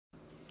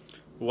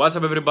What's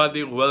up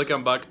everybody,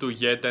 welcome back to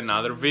yet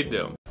another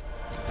video.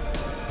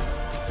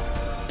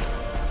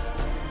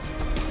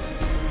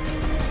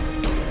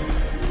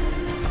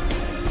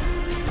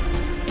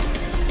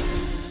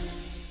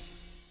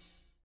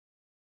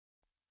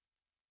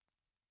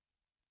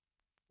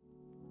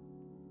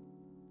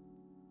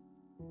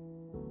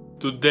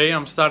 Today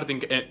I'm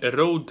starting a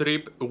road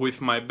trip with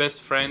my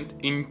best friend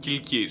in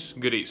Kilkis,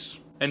 Greece.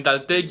 And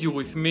I'll take you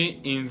with me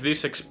in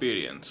this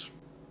experience.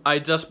 I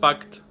just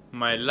packed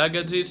my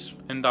luggages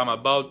and I'm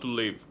about to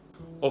leave.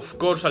 Of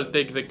course I'll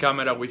take the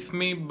camera with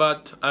me,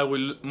 but I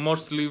will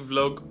mostly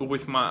vlog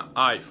with my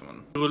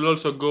iPhone. We will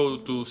also go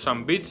to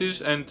some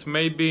beaches and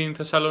maybe in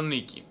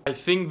Thessaloniki. I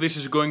think this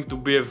is going to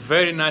be a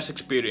very nice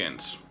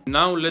experience.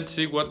 Now let's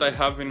see what I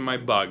have in my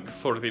bag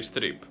for this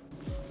trip.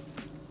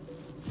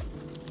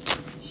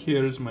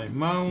 Here is my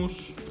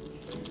mouse,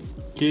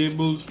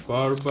 cables,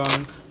 power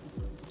bank,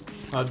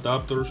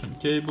 adapters and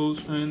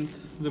cables, and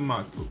the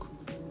MacBook.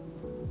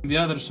 On the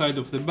other side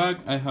of the bag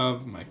I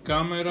have my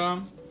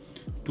camera,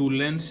 two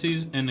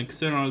lenses, an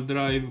external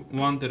drive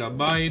 1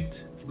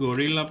 TB,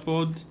 Gorilla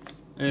Pod,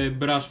 a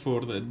brush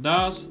for the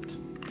dust,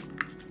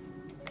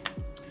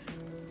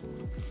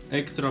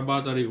 extra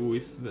battery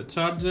with the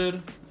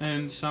charger,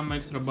 and some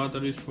extra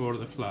batteries for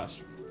the flash.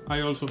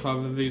 I also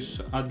have this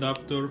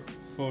adapter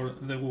for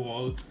the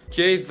wall.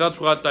 Okay, that's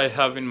what I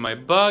have in my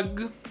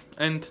bag,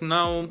 and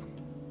now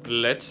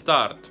let's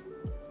start.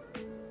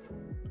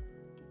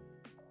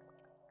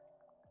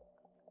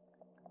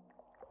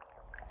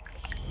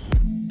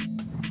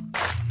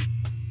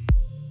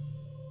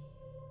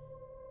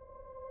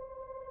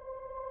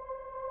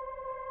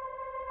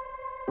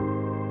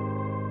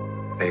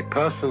 A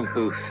person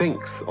who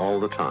thinks all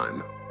the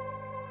time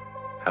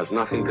has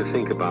nothing to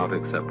think about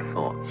except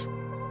thoughts.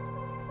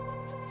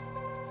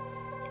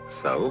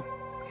 So,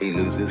 he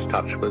loses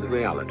touch with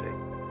reality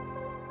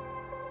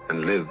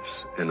and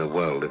lives in a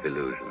world of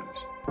illusions.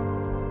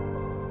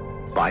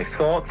 By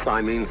thoughts,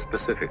 I mean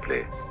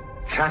specifically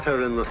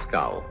chatter in the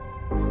skull,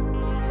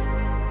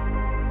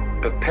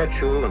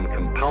 perpetual and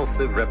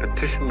compulsive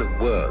repetition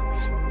of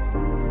words,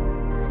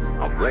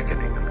 of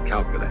reckoning and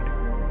calculating.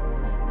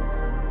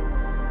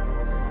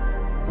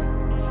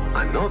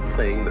 I'm not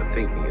saying that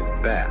thinking is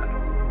bad.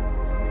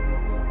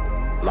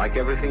 Like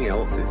everything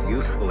else, it's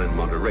useful in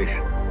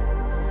moderation.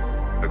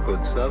 A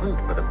good servant,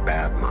 but a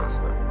bad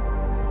master.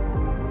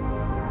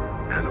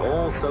 And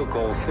all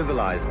so-called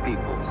civilized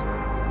peoples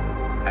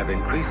have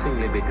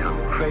increasingly become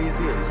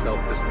crazy and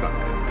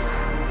self-destructive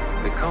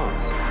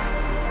because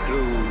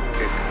through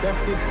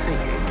excessive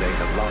thinking they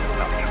have lost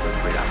touch with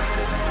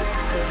reality.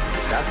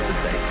 That's to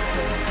say,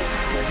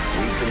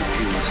 we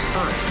confuse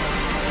science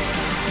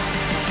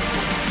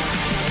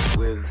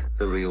with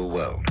the real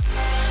world.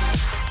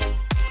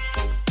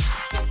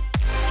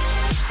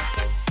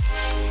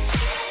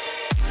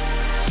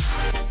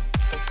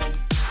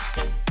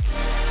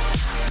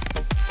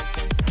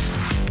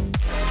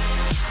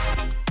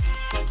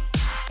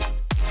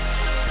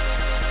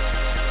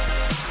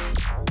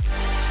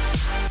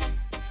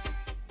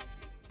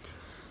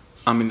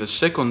 I'm in the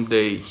second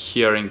day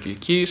here in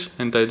Kilkis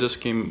and I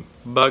just came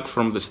back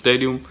from the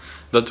stadium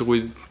that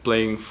we're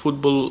playing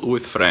football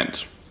with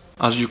friends.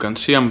 As you can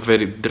see, I'm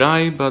very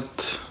dry,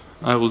 but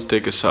I will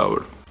take a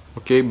shower.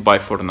 Okay, bye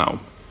for now.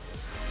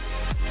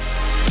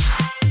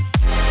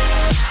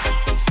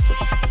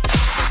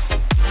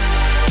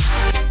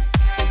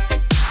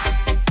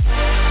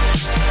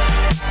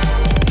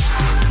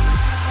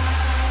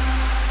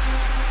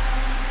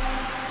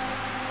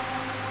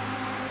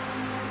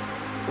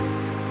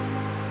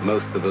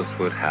 Most of us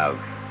would have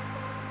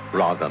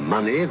rather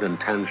money than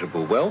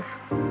tangible wealth,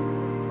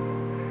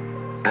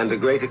 and a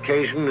great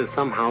occasion is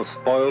somehow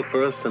spoiled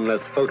for us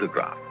unless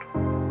photographed.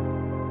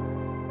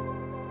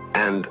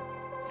 And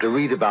to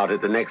read about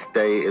it the next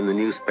day in the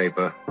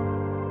newspaper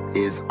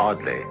is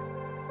oddly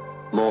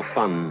more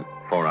fun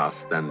for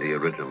us than the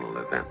original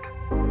event.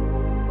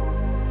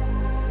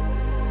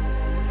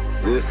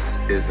 This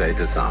is a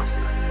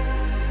disaster,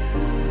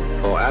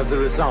 for as a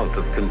result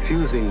of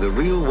confusing the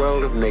real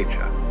world of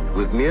nature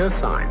with mere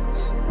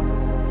signs,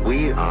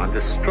 we are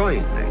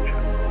destroying nature.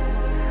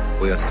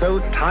 We are so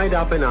tied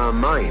up in our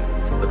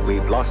minds that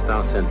we've lost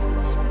our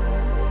senses.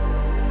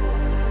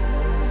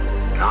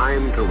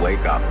 Time to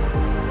wake up.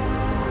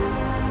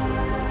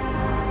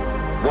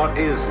 What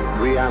is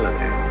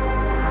reality?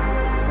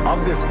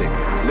 Obviously,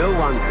 no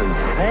one can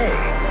say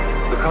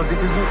because it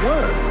isn't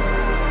words.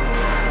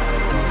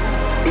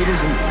 It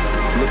isn't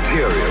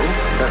material,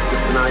 that's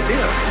just an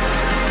idea.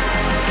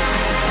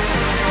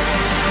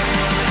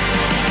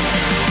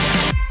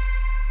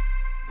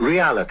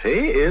 Reality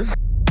is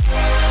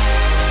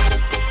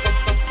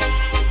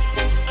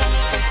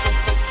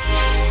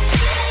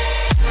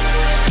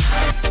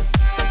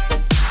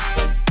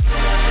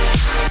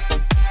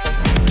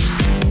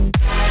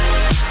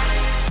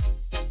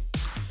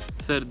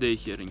third day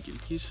here in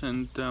Kilkis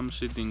and I'm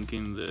sitting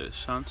in the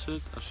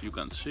sunset, as you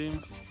can see.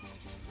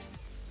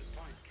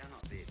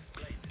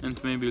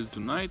 And maybe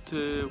tonight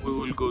we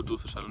will go to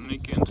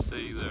Thessaloniki and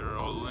stay there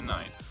all the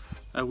night.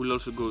 I will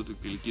also go to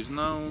Kilkis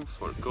now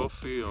for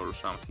coffee or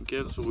something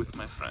else with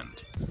my friend.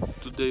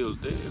 Today all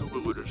day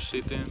we were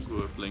sitting, we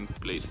were playing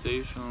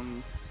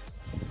PlayStation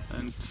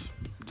and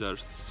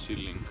just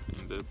chilling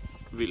in the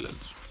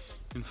village.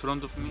 In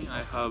front of me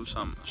I have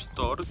some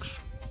storks,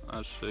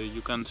 as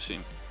you can see.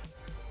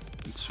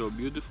 It's so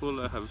beautiful,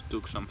 I have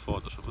took some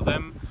photos of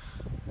them.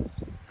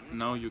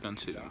 Now you can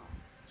see them.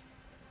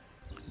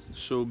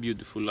 So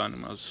beautiful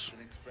animals.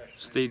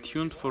 Stay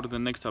tuned for the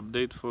next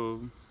update for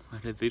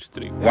this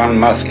trip. One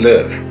must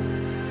live.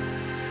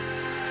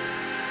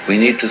 We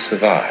need to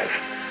survive,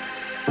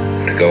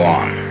 to go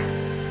on.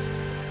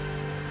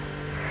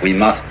 We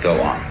must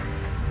go on.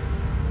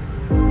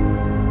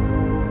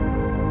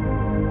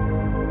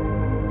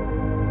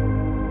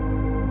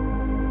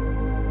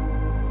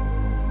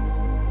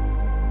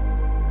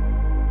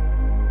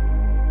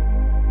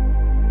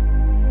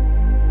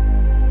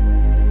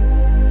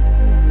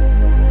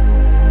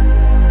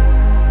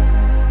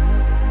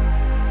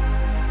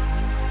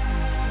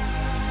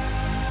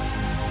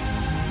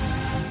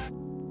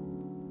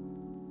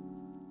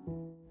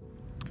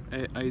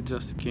 I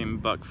just came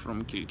back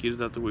from Kilkis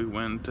that we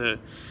went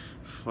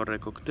for a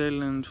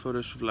cocktail and for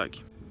a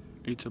souvlaki.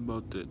 It's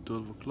about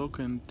 12 o'clock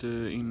and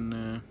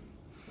in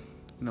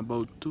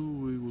about 2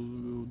 we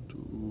will go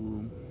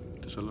to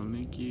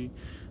Thessaloniki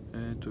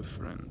to a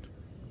friend.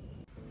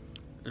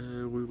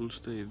 We will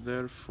stay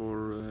there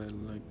for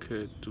like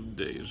 2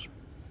 days.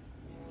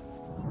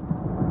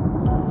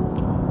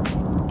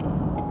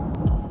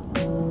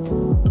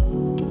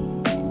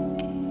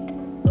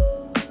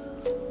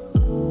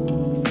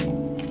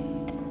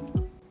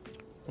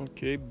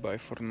 Okay, bye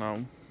for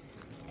now.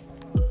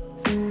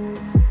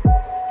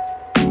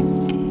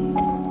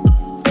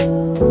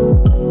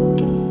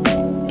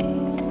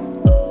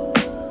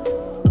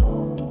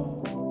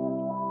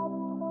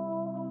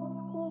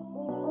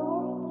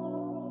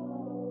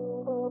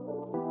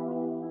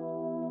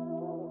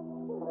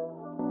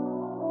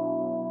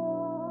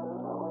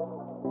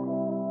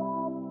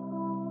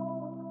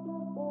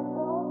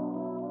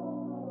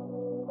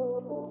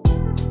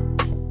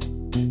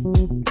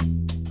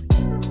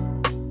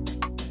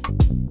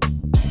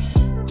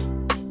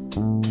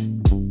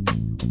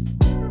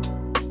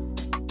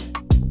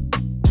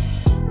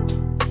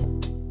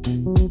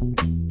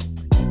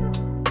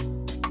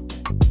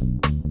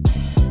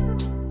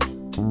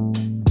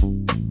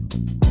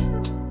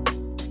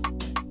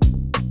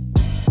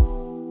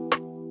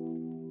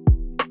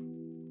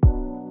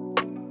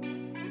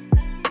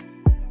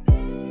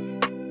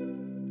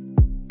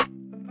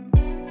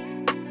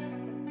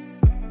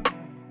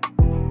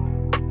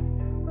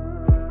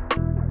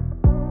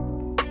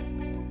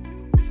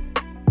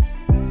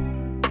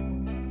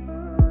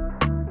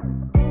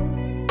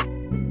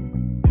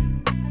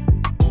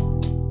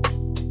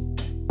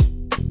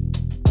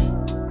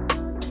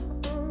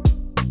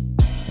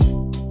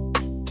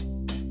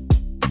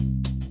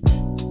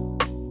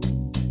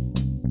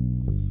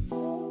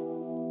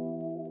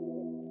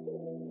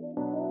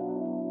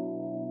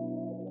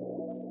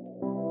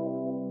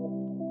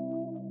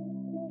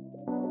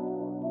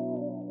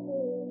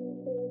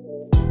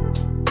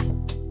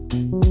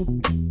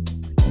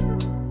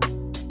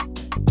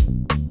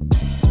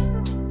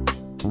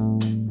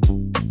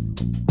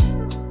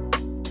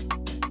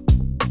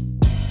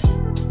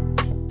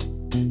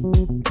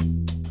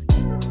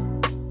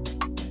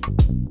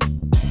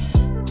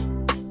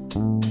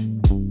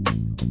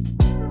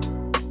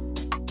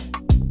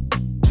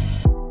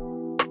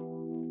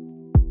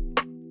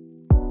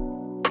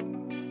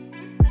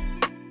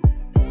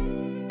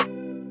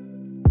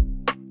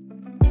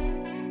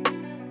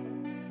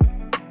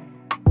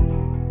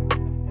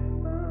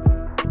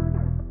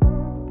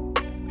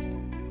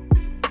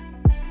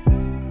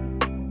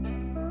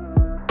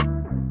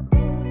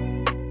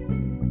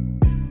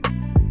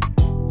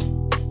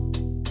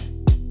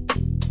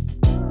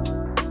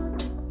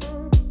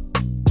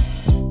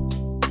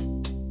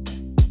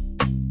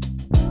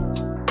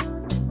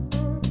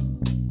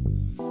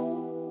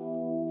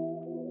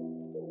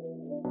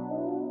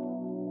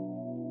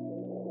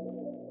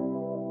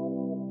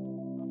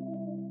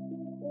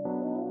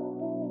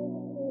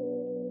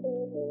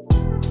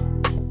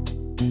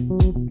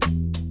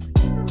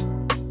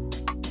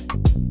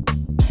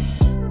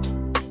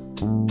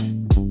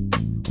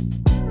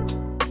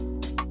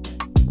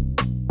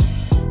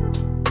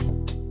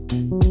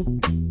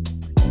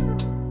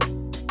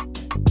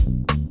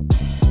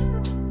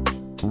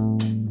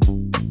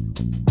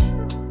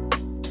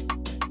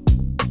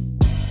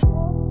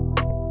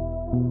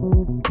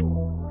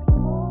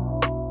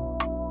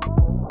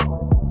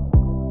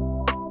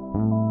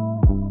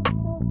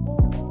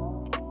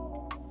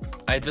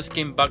 I just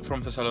came back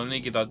from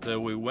Thessaloniki that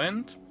we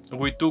went.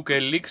 We took a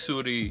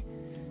luxury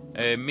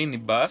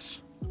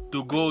minibus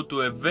to go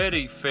to a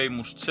very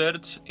famous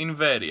church in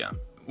Veria.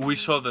 We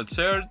saw the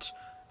church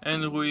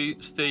and we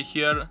stay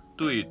here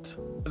to eat.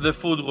 The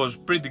food was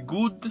pretty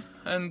good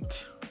and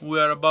we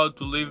are about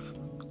to leave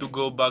to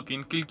go back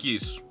in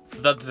Kilkis.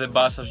 That's the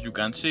bus, as you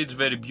can see, it's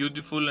very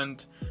beautiful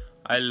and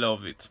I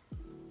love it.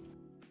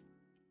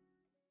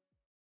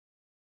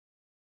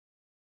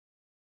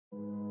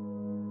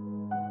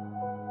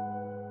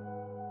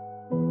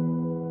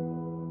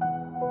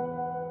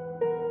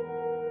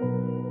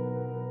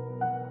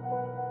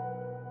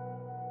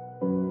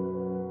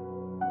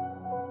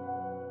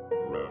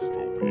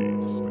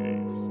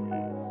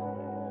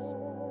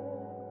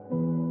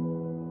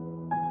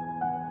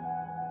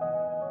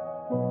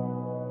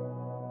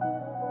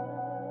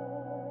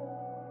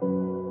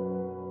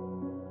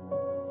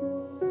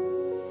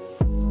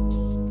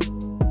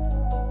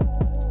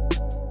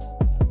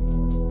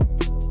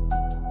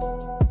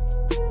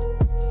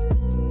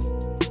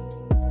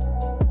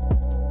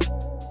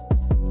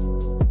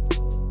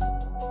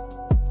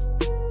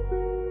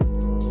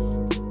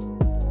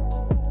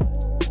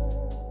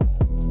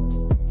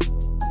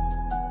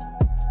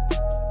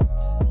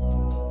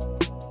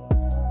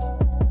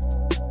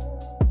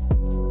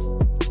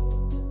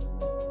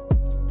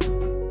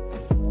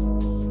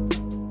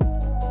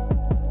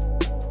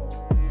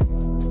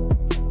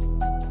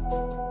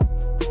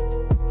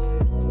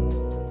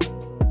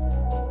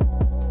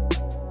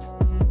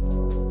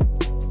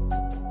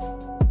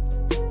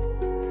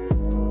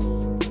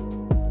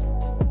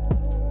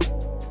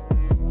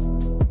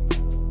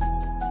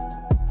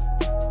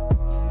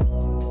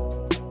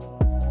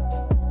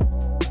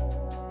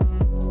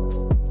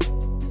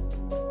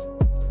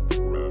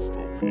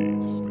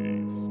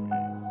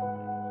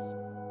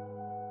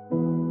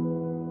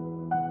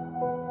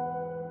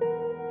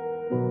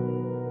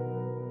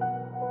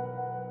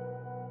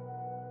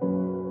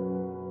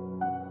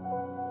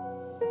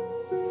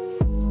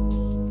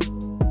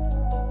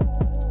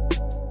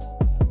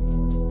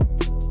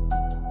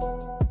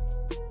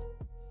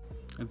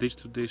 These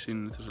 2 days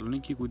in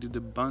Thessaloniki we did a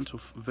bunch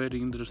of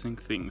very interesting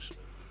things.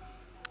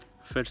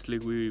 Firstly,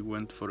 we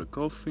went for a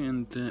coffee,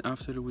 and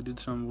after we did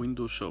some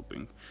window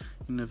shopping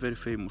in a very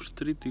famous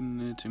street in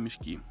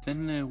Tsimiski.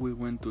 Then we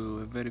went to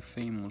a very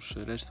famous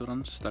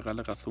restaurant, στα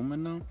Καλά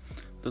Καθούμενα,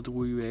 that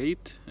we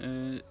ate.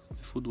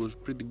 The food was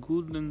pretty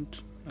good, and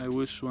I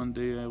wish one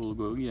day I will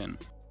go again.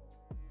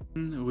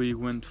 We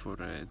went for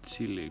a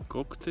chili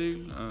cocktail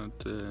at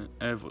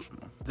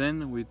Evosmo.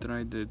 Then we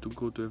tried to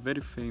go to a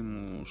very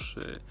famous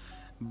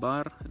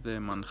bar, the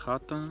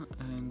Manhattan,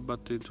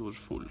 but it was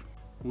full.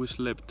 We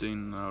slept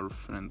in our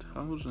friend's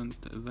house, and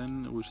then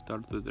we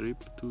started the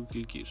trip to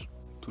Kilkis.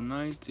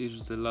 Tonight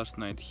is the last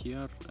night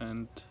here,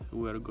 and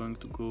we are going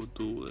to go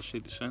to the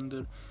city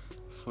center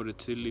for a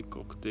chili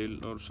cocktail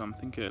or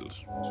something else.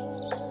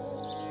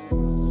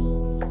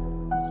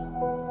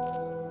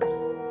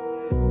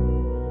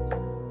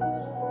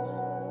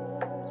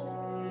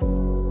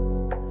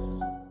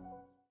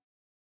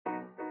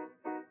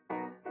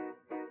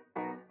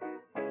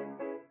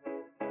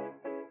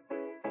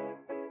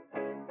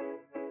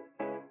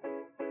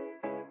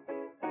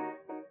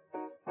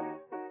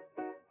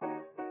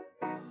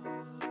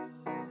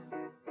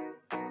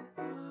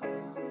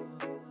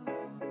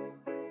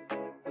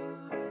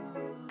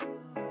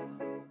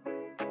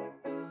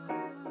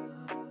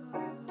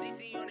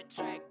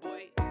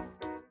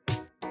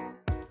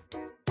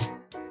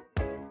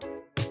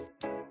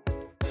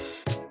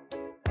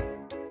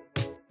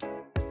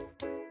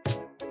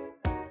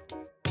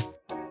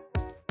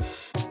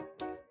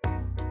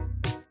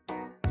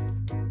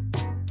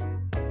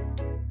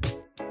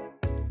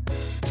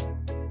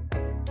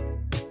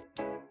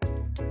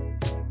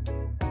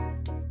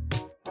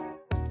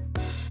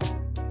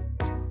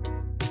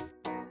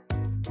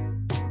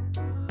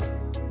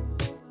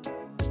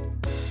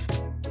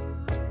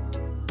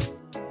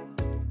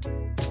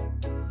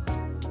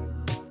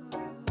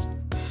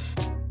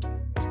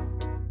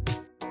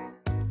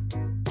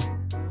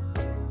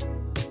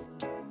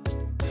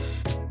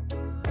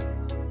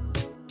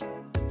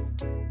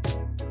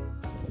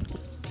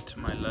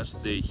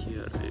 Last day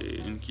here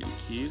in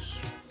Kilkis.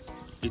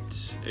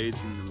 It's 8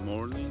 in the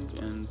morning,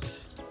 and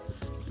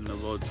in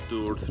about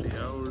 2 or 3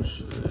 hours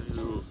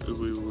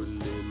we will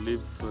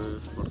leave for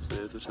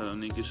the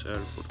Thessaloniki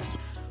airport.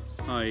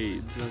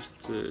 I just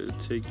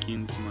checked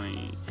in my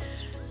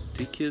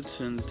tickets,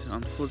 and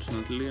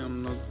unfortunately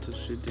I'm not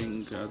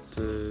sitting at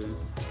the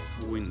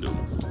window.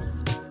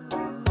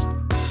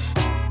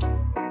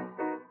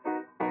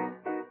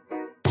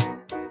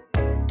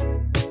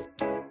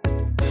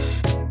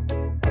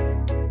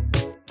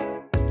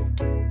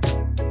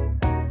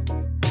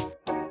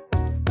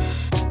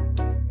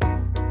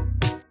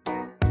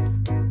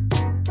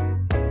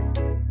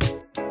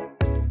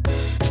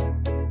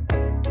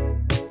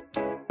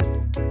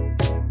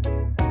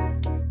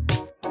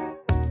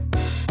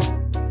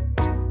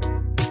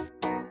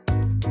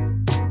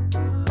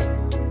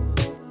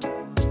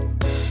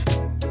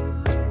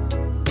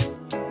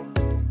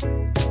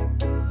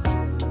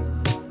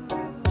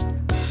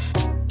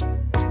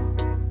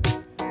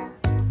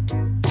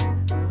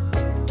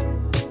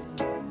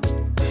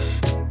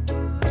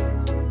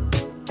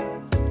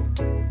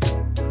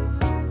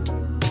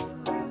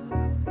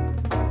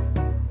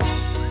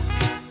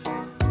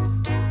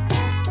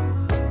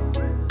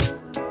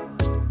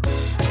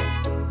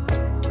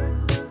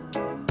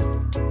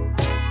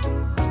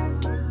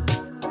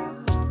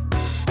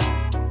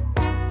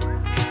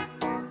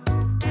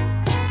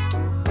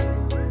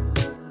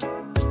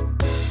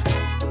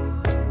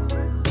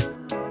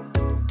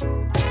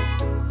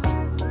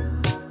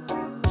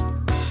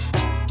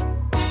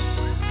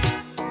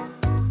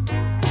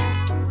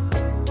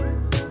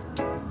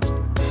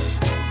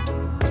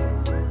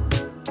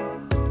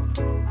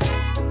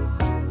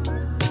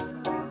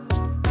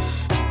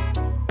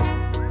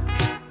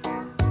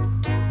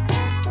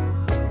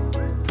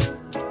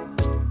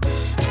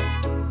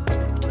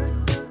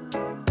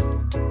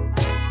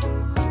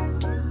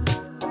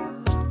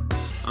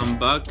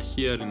 back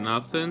here in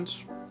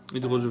Athens.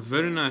 It was a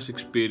very nice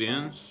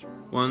experience.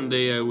 One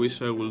day I wish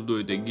I will do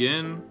it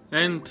again.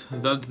 And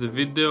that's the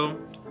video.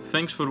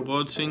 Thanks for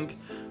watching.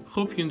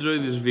 Hope you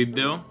enjoyed this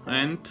video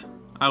and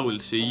I will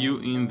see you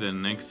in the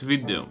next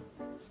video.